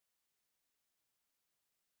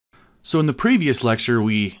So in the previous lecture,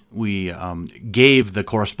 we gave the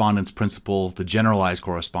correspondence principle, the generalized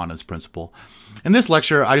correspondence principle. In this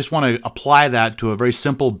lecture, I just want to apply that to a very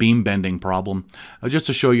simple beam bending problem, just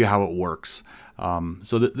to show you how it works.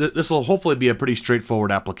 So this will hopefully be a pretty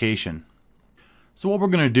straightforward application. So what we're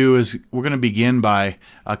going to do is we're going to begin by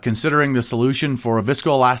considering the solution for a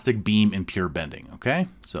viscoelastic beam in pure bending. Okay,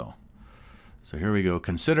 so here we go.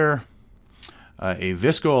 Consider a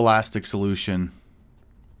viscoelastic solution.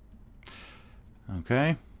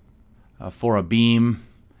 Okay, for a beam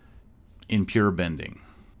in pure bending.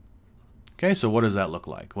 Okay, so what does that look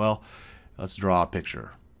like? Well, let's draw a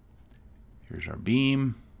picture. Here's our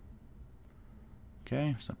beam.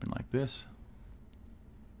 Okay, something like this.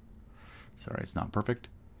 Sorry, it's not perfect.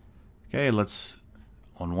 Okay, let's,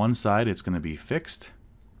 on one side it's going to be fixed.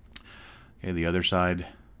 Okay, the other side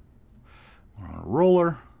we're on a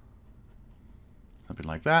roller. Something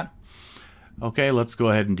like that. Okay, let's go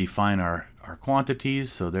ahead and define our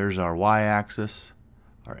quantities. So there's our y-axis.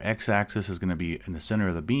 Our x-axis is going to be in the center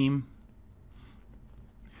of the beam.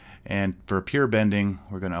 And for pure bending,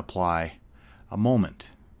 we're going to apply a moment.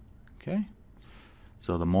 Okay,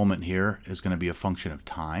 so the moment here is going to be a function of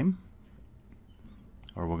time,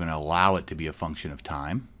 or we're going to allow it to be a function of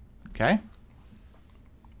time. Okay,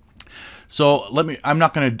 so I'm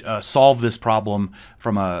not going to solve this problem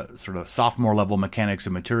from a sort of sophomore level mechanics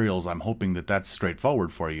of materials. I'm hoping that that's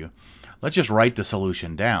straightforward for you. Let's just write the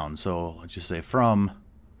solution down. So let's just say from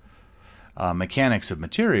mechanics of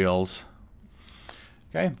materials.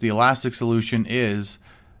 Okay, the elastic solution is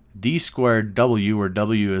d squared w, where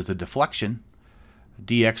w is the deflection,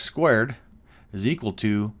 dx squared is equal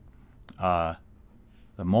to the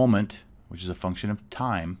moment, which is a function of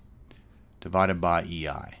time, divided by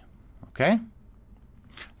EI. Okay?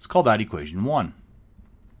 Let's call that equation 1.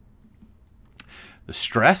 The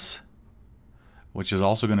stress, which is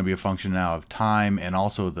also going to be a function now of time and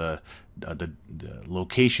also the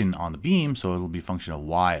location on the beam, so it'll be a function of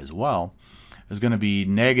y as well, is going to be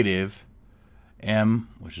negative m,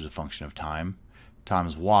 which is a function of time,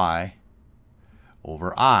 times y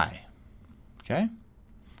over I. Okay?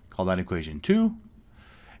 Call that equation 2.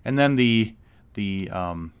 And then the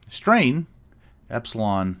strain,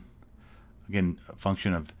 epsilon, again, a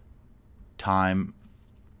function of time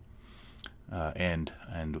and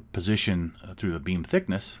position through the beam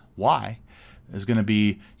thickness, y, is going to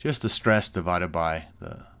be just the stress divided by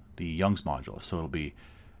the Young's modulus. So it'll be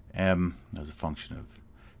m as a function of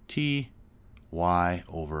t, y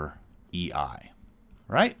over EI.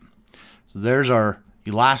 Right? So there's our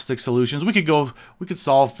elastic solutions. We could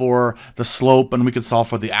solve for the slope and we could solve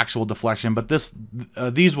for the actual deflection, but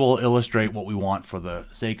these will illustrate what we want for the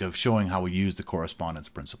sake of showing how we use the correspondence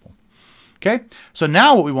principle. Okay, so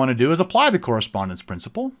now what we want to do is apply the correspondence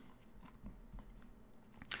principle.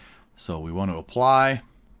 So we want to apply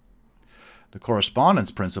the correspondence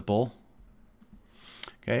principle.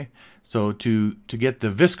 Okay, so to get the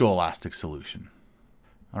viscoelastic solution.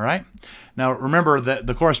 All right. Now remember that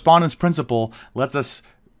the correspondence principle lets us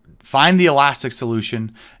find the elastic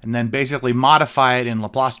solution and then basically modify it in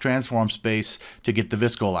Laplace transform space to get the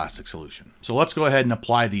viscoelastic solution. So let's go ahead and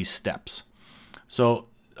apply these steps. So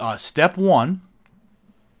step 1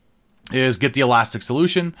 is get the elastic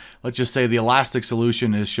solution. Let's just say the elastic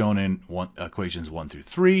solution is shown in equations 1 through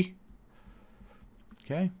 3.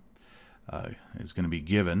 Okay, it's going to be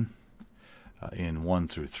given in 1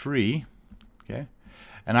 through 3. Okay.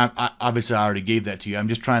 And obviously I already gave that to you. I'm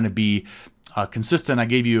just trying to be consistent. I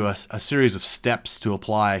gave you a series of steps to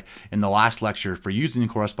apply in the last lecture for using the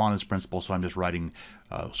correspondence principle, so I'm just writing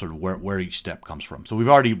sort of where each step comes from. So we've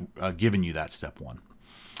already given you that step 1.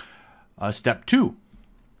 Step 2,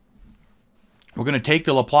 we're going to take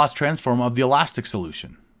the Laplace transform of the elastic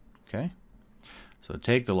solution. Okay, so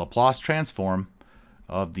take the Laplace transform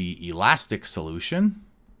of the elastic solution.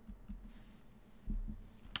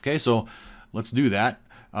 Okay, so let's do that.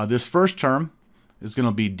 This first term is going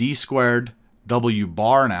to be d squared w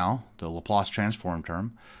bar now, the Laplace transform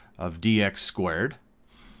term of dx squared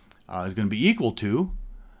is going to be equal to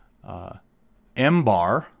m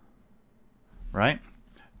bar, right,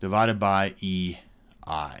 divided by EI.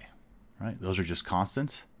 Right? Those are just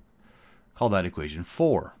constants. Call that equation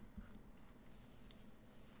 4.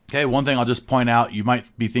 Okay, one thing I'll just point out, you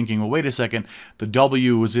might be thinking, well, wait a second, the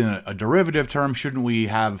w was in a derivative term. Shouldn't we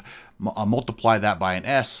have multiply that by an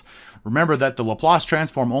s? Remember that the Laplace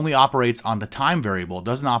transform only operates on the time variable. It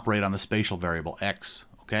doesn't operate on the spatial variable x.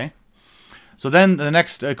 Okay, so then the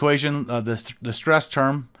next equation, the stress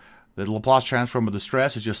term, the Laplace transform of the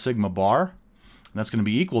stress is just sigma bar. And that's going to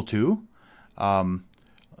be equal to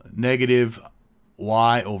negative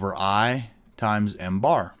y over I times m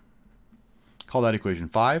bar. Call that equation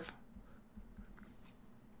 5.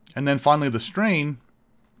 And then finally the strain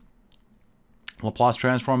Laplace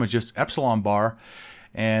transform is just epsilon bar,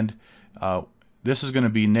 and this is going to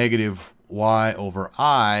be negative y over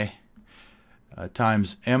I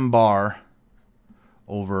times m bar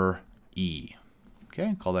over E.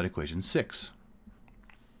 Okay, call that equation 6.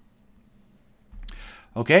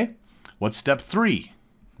 Okay, what's step 3?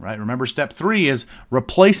 Right, remember step 3 is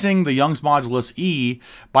replacing the Young's modulus E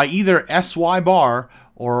by either Sy bar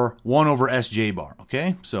or 1 over Sj bar.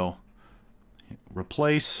 Okay, so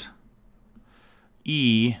replace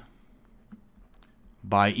E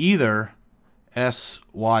by either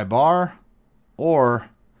Sy bar or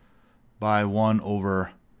by 1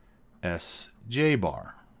 over Sj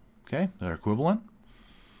bar. Okay, they're equivalent.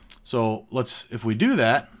 So if we do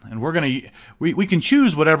that, and we can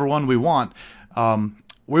choose whatever one we want.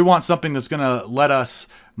 We want something that's going to let us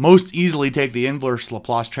most easily take the inverse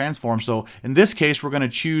Laplace transform. So in this case, we're going to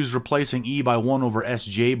choose replacing E by 1 over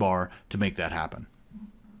Sj bar to make that happen.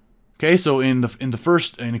 Okay, so in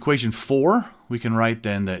equation 4, we can write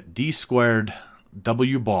then that d squared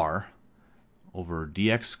w bar over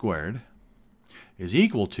dx squared is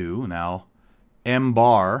equal to now m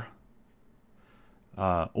bar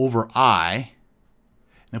over I.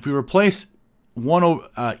 And if we replace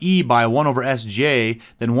E by 1 over Sj,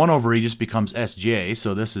 then 1 over E just becomes Sj.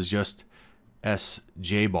 So this is just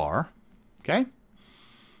Sj bar. Okay,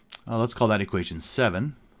 let's call that equation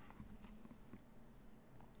 7.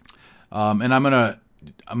 And I'm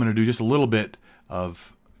gonna do just a little bit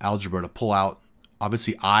of algebra to pull out,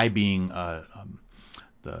 obviously I being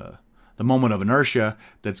the moment of inertia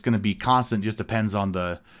that's going to be constant, just depends on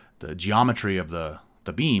the geometry of the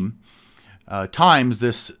beam, times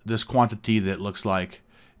this quantity that looks like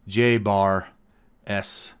J bar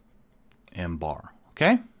S M bar.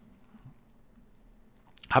 Okay?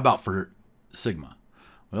 How about for sigma?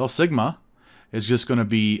 Well, sigma is just going to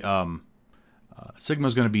be sigma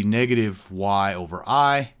is going to be negative y over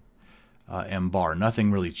I m bar.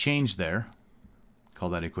 Nothing really changed there. Call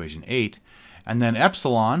that equation 8. And then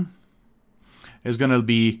epsilon is going to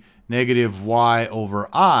be negative y over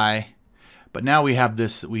I, but now we have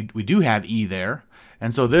this, we do have E there,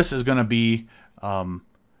 and so this is going to be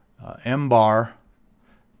m bar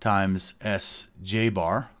times Sj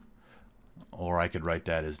bar, or I could write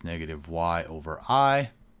that as negative y over I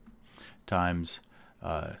times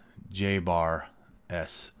J bar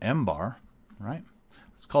S m bar, right?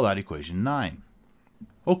 Let's call that equation 9.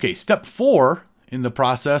 Okay, step 4 in the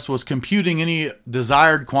process was computing any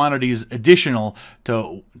desired quantities additional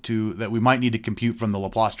to that we might need to compute from the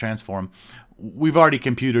Laplace transform. We've already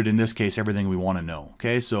computed, in this case, everything we want to know.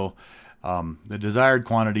 Okay, so the desired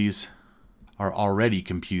quantities are already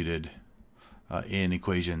computed in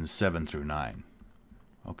equations 7 through 9.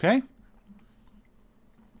 Okay?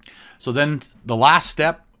 So then the last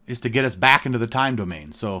step is to get us back into the time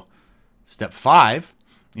domain. So step 5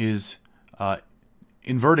 is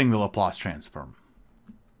inverting the Laplace transform.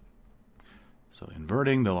 So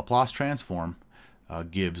inverting the Laplace transform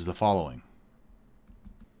gives the following.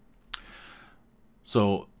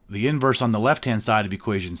 So the inverse on the left-hand side of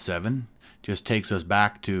equation 7 just takes us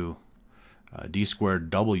back to d squared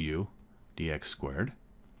w dx squared,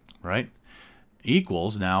 right?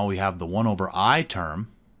 Equals, now we have the 1 over I term.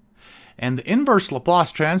 And the inverse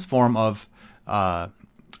Laplace transform of, well,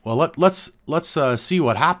 let's see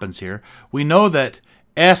what happens here. We know that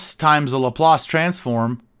S times the Laplace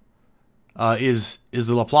transform is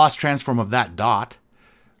the Laplace transform of that dot,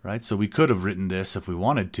 right? So we could have written this, if we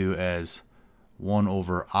wanted to, as 1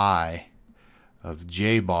 over I of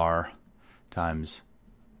J bar times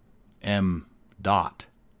M dot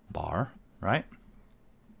bar, right?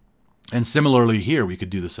 And similarly here, we could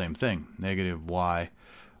do the same thing. Negative Y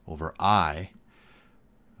over I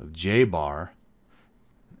of J bar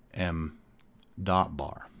M dot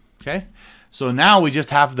bar. Okay? So now we just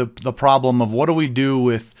have the problem of what do we do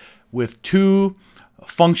with two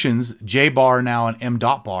functions, J bar now and M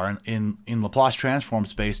dot bar, in Laplace transform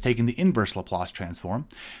space, taking the inverse Laplace transform.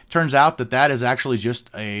 Turns out that that is actually just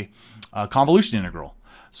a convolution integral.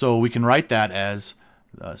 So we can write that as,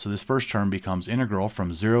 so this first term becomes integral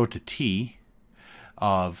from 0 to t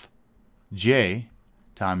of J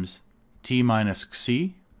times t minus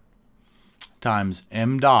xc times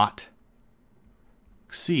m dot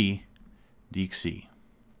xc dxc.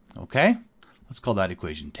 Okay? Let's call that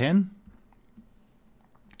equation 10.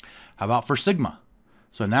 How about for sigma?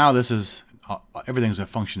 So now this is, everything's a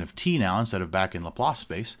function of t now instead of back in Laplace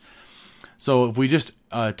space. So if we just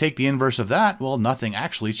take the inverse of that, well, nothing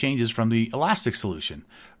actually changes from the elastic solution,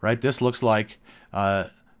 right? This looks like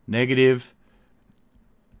negative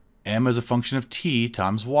m is a function of t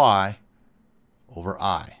times y over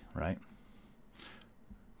I, right?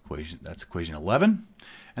 That's equation 11.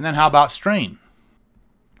 And then how about strain?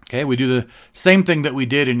 Okay, we do the same thing that we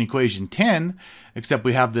did in equation 10, except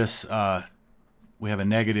we have this, we have a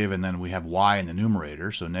negative and then we have y in the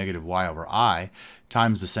numerator, so negative y over I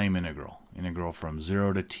times the same integral. Integral from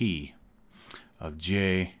 0 to t of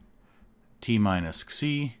j t minus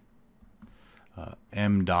xc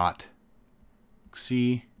m dot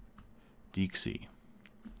xc dxc.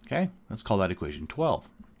 Okay, let's call that equation 12.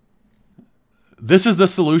 This is the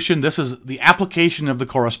solution. This is the application of the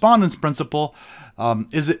correspondence principle.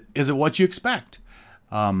 Is it what you expect?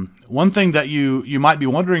 One thing that you might be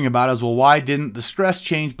wondering about is, well, why didn't the stress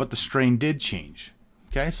change but the strain did change?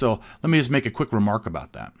 Okay, so let me just make a quick remark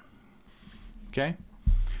about that. Okay,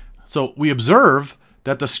 so we observe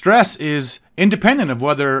that the stress is independent of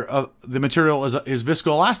whether the material is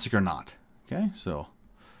viscoelastic or not. Okay, so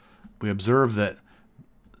we observe that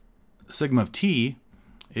sigma of t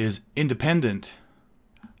is independent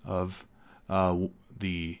of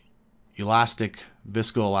the elastic,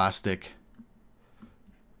 viscoelastic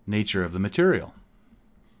nature of the material.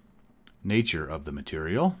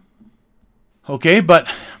 Okay, but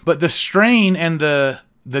the strain and the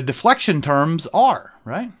deflection terms are,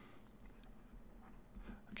 right?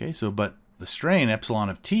 Okay, so but the strain, epsilon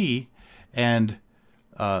of t, and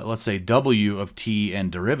let's say w of t and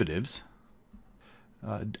derivatives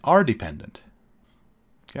are dependent.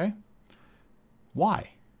 Okay?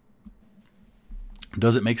 Why?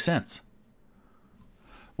 Does it make sense?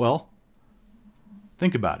 Well,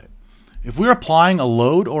 think about it. If we're applying a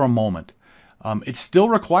load or a moment, it still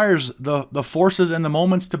requires the forces and the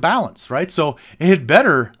moments to balance, right? So it had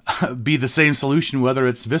better be the same solution whether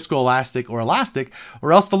it's viscoelastic or elastic,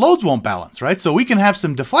 or else the loads won't balance, right? So we can have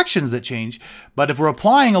some deflections that change, but if we're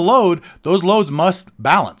applying a load, those loads must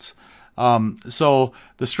balance. So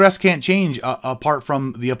the stress can't change apart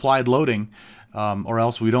from the applied loading, or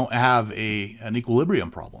else we don't have an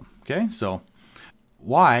equilibrium problem. Okay, so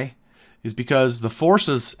why is because the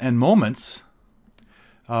forces and moments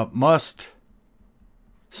must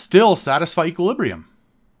still satisfy equilibrium.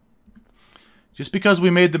 Just because we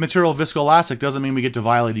made the material viscoelastic doesn't mean we get to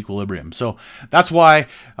violate equilibrium. So that's why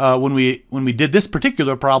when we did this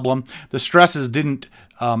particular problem, the stresses didn't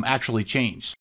actually change.